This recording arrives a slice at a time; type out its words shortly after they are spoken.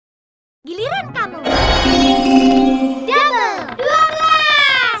Giliran kamu. Double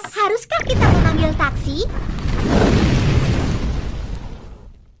 12. Haruskah kita memanggil taksi?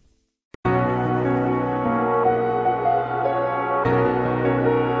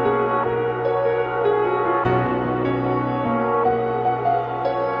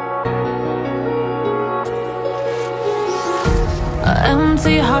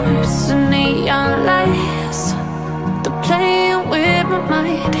 Empty hearts and neon lights, they're playing with my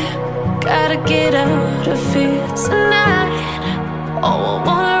mind. Gotta get out of here tonight. Oh, I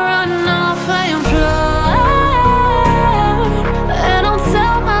wanna run off and fly. And I'll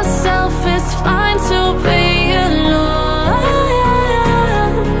tell myself it's fine to be alone,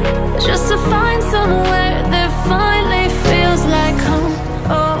 just to find somewhere that finally feels like home.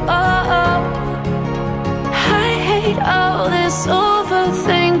 Oh, oh, oh. I hate all this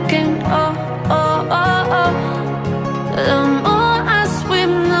overthinking. Oh, oh, oh, oh. The more I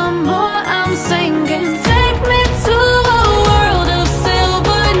swim, the more I'm sinking. Take me to a world of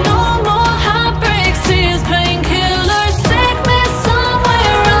silver. No more heartbreaks, tears, painkillers. Take me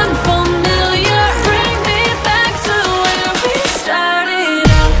somewhere unfamiliar. Bring me back to where we started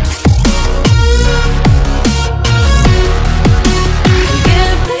out.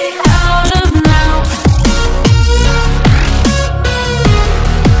 Get me out of now,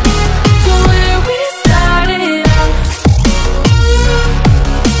 to where we started out.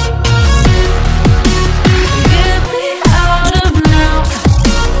 Get me out of now,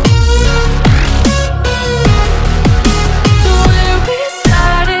 to where we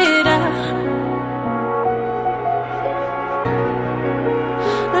started out.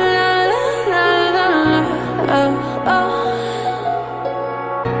 La la la la la, oh, oh.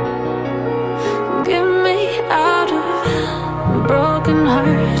 Get me out of broken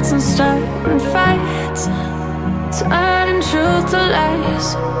hearts and starting fights, turning truth to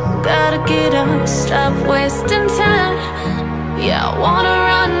lies. Gotta get up, stop wasting time. Yeah, I wanna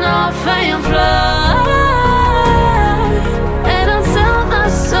run off and fly. And I'll tell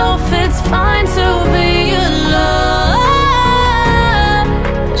myself it's fine to be alone,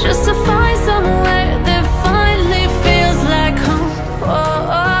 just to find somewhere that finally feels like home.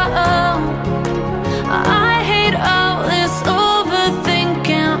 Oh, oh, oh. I hate all this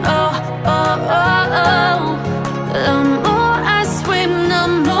overthinking. Oh, oh, oh, oh. The more I swim, the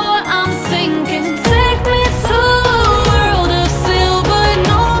more I'm sinking. Take me to a world of silver.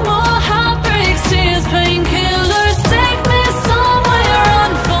 No more heartbreaks, tears, painkillers. Take me somewhere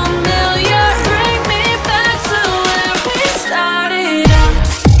unfamiliar. Bring me back to where we started out.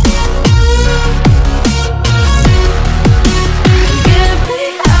 Get me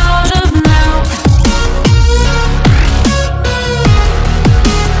out of now,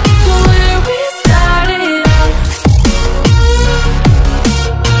 to where we started out.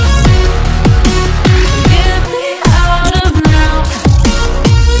 Get me out of now,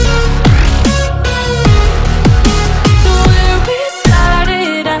 to where we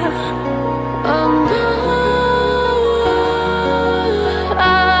started out. Oh no,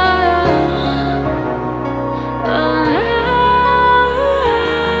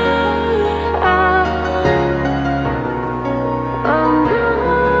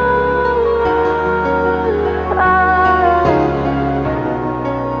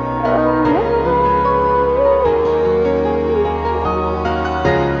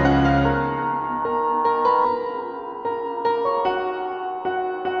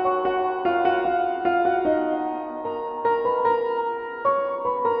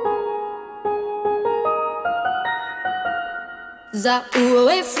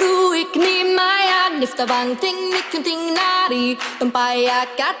 Zauwe fruik ni maya nifta vangting nikunting nari tumpaya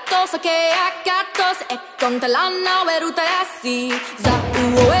katos ake akatos ekon talana weruta yasi.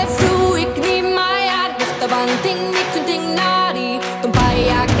 Zauwe fruik ni maya nifta vangting nikunting nari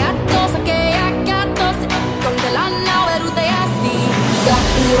tumpaya katos ake akatos ekon talana weruta yasi.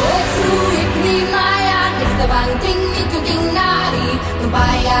 Zauwe fruik ni maya nifta vangting nikunting nari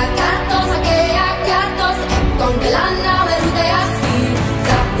tumpaya katos ake akatos ekon talana weruta yasi.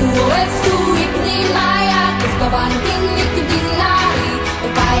 Zauwe fruik ni maya nifta vangting nikunting nari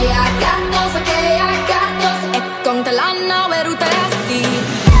tumpaya katos ake akatos ekon talana weruta yasi.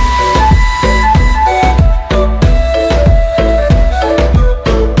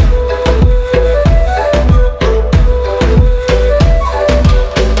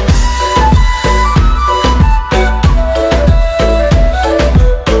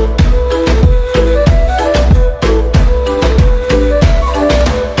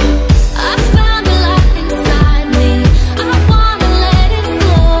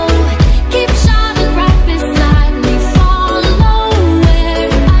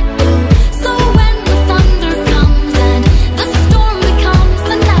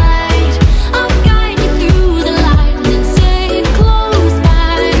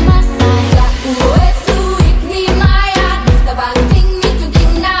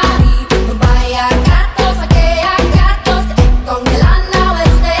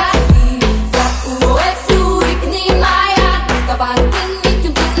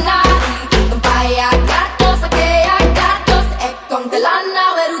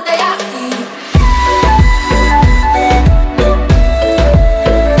 now erutayasi.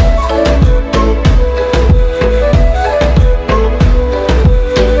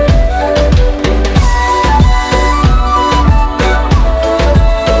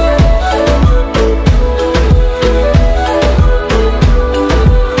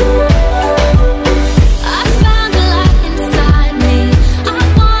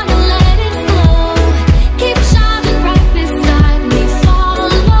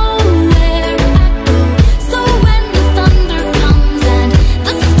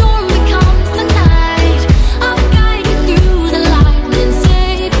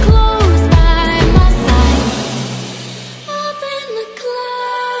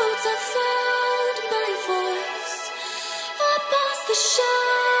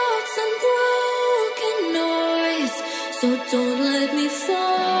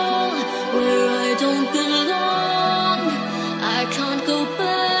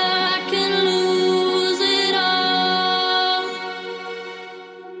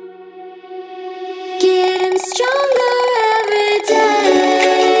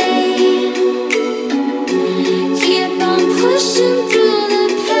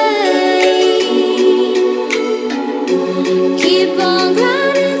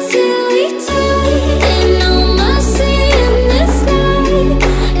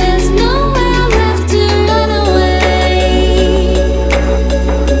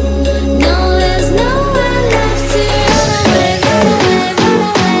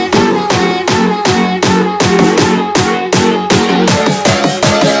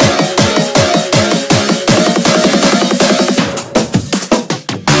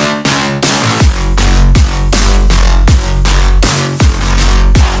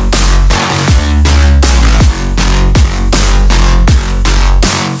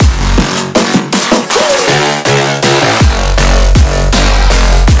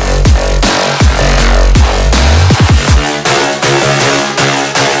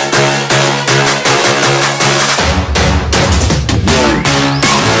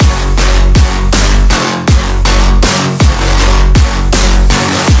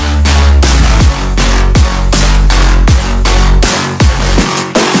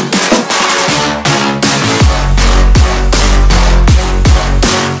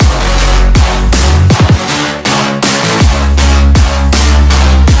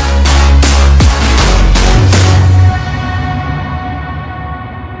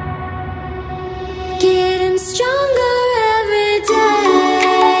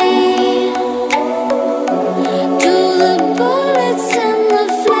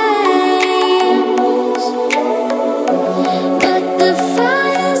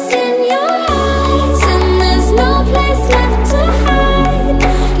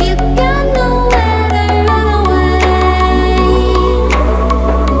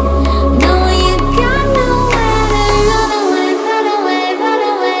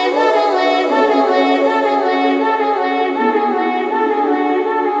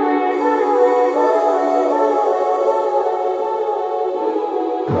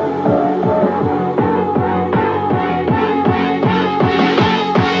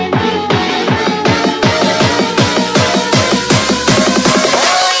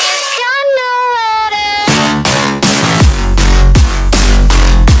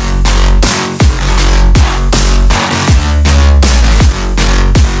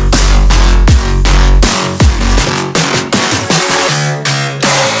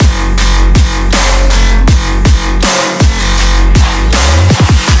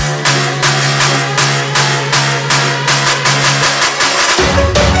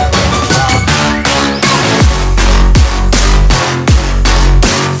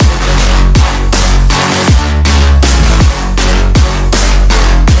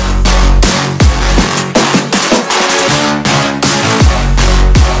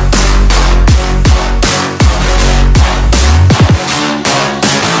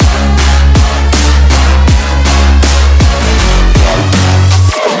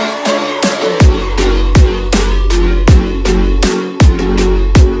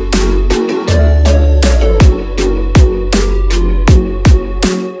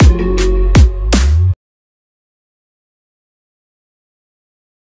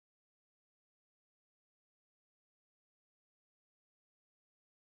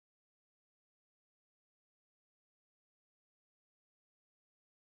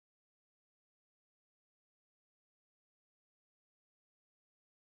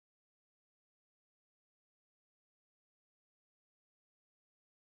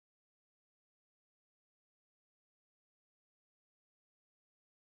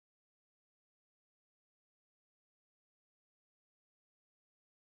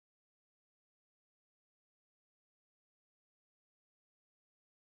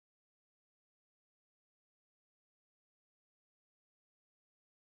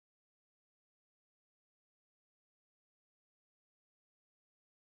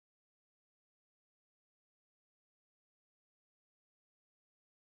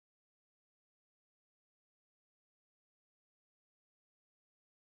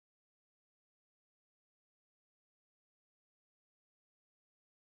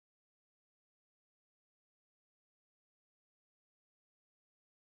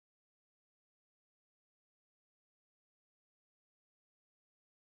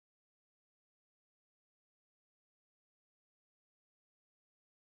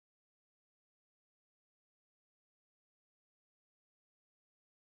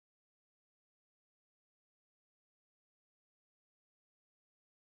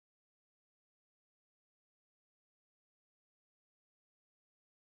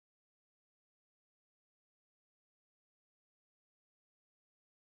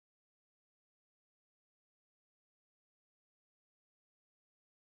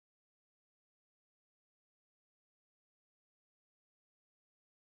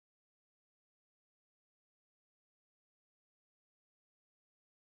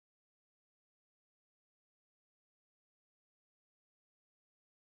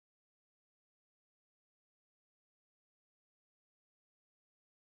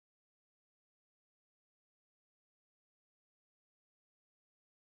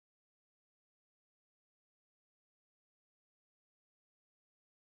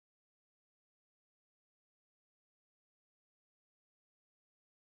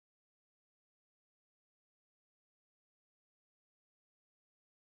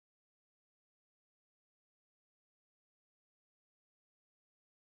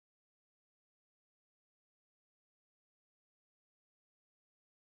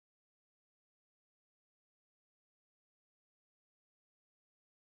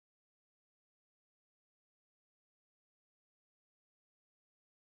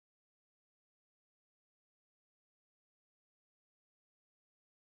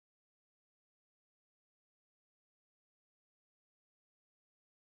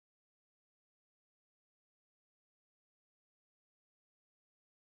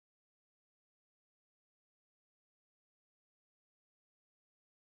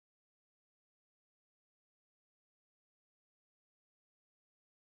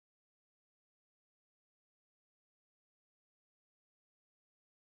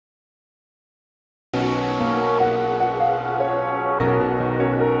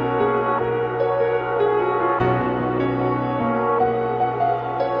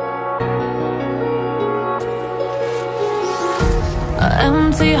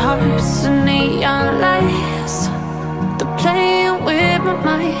 ghosts and neon lights, they're playing with my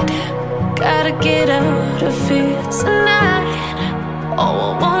mind. Gotta get out of here tonight. Oh,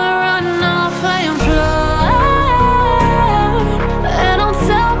 I wanna run off and fly, and I'll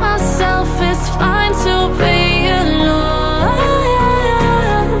tell myself it's fine to be alone,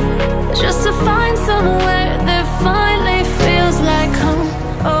 just to find somewhere that finally feels like home.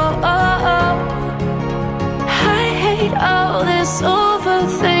 Oh, oh, oh. I hate all this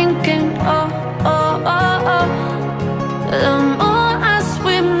overthinking. Oh, oh, oh, oh. The more I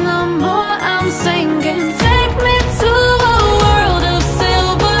swim, the more I'm sinking. Take me to a world of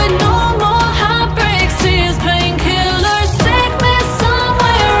silver. No more heartbreaks, tears, painkillers. Take me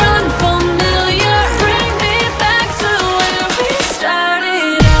somewhere unfamiliar. Bring me back to where we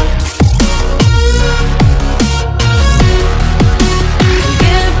started out.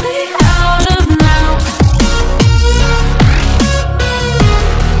 Get me out of now,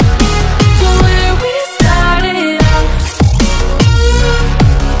 to where we started out.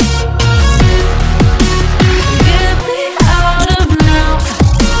 Get me out of now,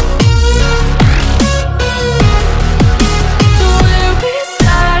 to where we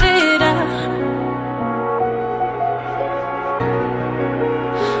started out.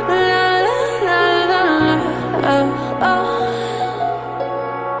 La la la la la, oh, oh.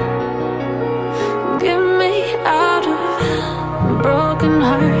 Get me out of broken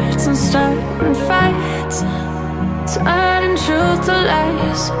hearts and starting fights, turning truth to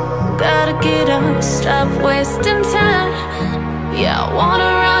lies. Gotta get up, stop wasting time. Yeah, I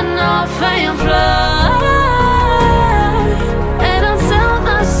wanna run off and fly, and I'll tell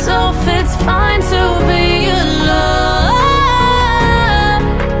myself it's fine to be alone,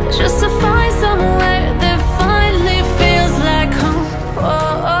 just to find somewhere that finally feels like home.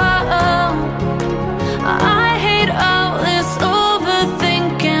 Oh, oh, oh. I hate all this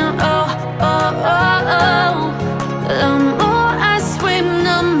overthinking. Oh, oh, oh, oh. The more I swim,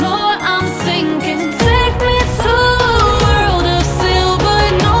 the more I'm sinking. Take me to a world of silver.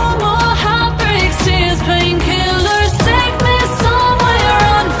 No more heartbreaks, tears, painkillers. Take me somewhere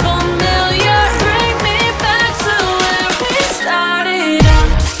unfamiliar. Bring me back to where we started out.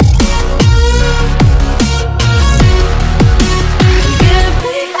 Get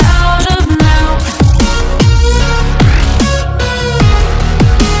me out of now,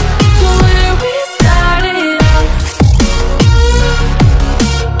 to where we started out.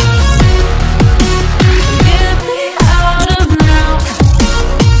 Get me out of now,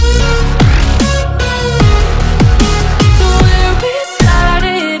 to where we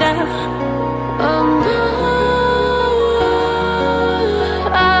started out. Oh, no.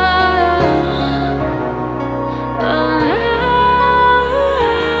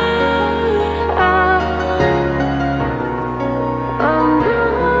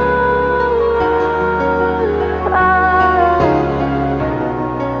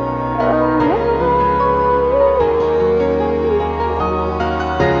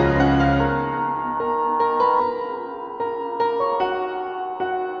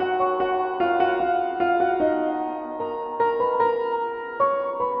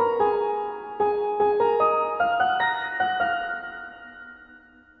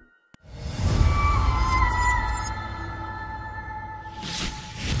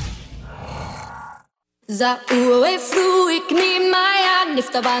 Za uwe fruik ni maya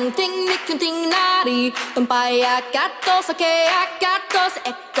nifta bangting nikunting nari tumpaya katos ake akatos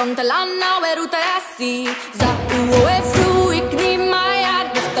ekong talana weruta yasi. Za uwe fruik ni maya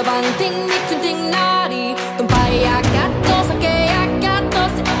nifta bangting nikunting nari tumpaya katos ake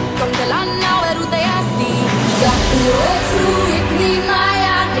akatos ekong talana weruta yasi. Za uwe fruik ni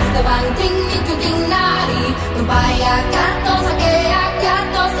maya nifta bangting nikunting nari tumpaya katos ake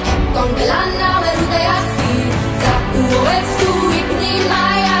akatos ekong talana weruta yasi. Za uwe fruik ni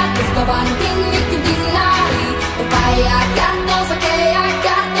maya nifta bangting nikunting nari tumpaya katos ake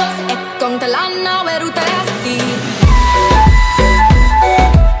akatos ekong talana weruta yasi.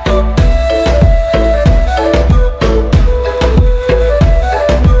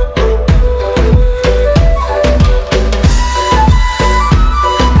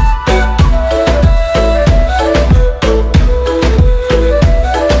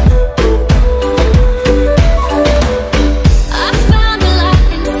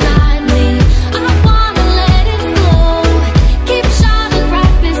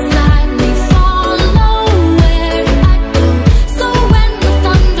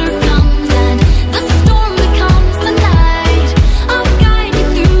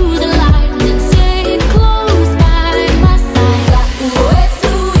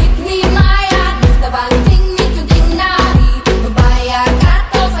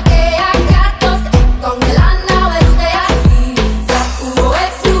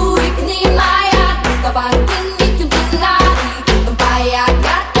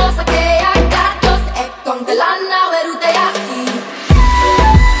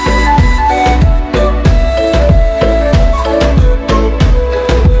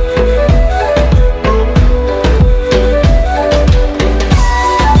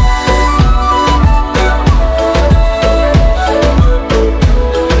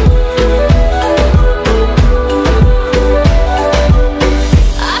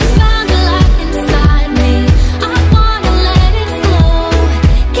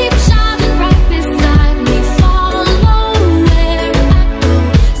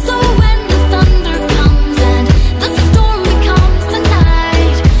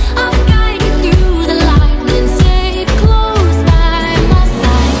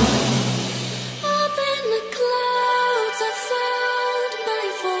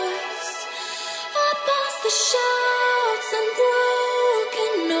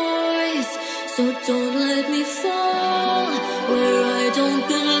 So don't let me fall where I don't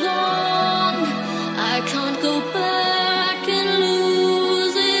belong.